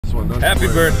this one. Don't Happy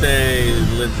you worry about birthday,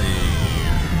 LinZ.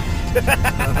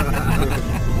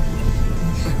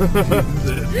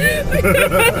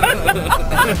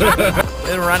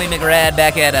 Little Ronnie McRad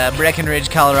back at Breckenridge,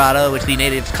 Colorado, which the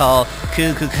natives call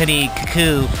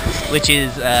Cuckoo, which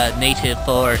is native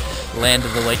for land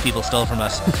of the white people stole from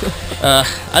us.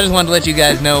 I just wanted to let you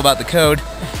guys know about the code.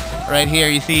 Right here,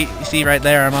 you see right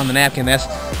there, I'm on the napkin.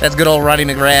 That's good old Ronnie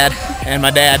McRad and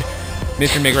my dad,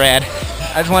 Mr. McRad.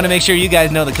 I just want to make sure you guys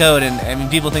know the code, and I mean,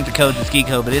 people think the code's the ski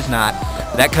code, but it's not.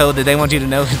 That code that they want you to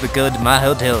know is the code to my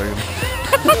hotel room.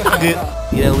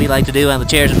 You know what we like to do on the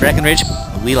chairs in Breckenridge?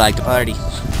 We like to party.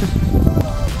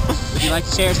 Would you like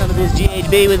to share some of this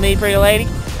GHB with me, pretty lady?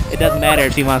 It doesn't matter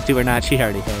if she wants to or not, she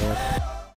already has.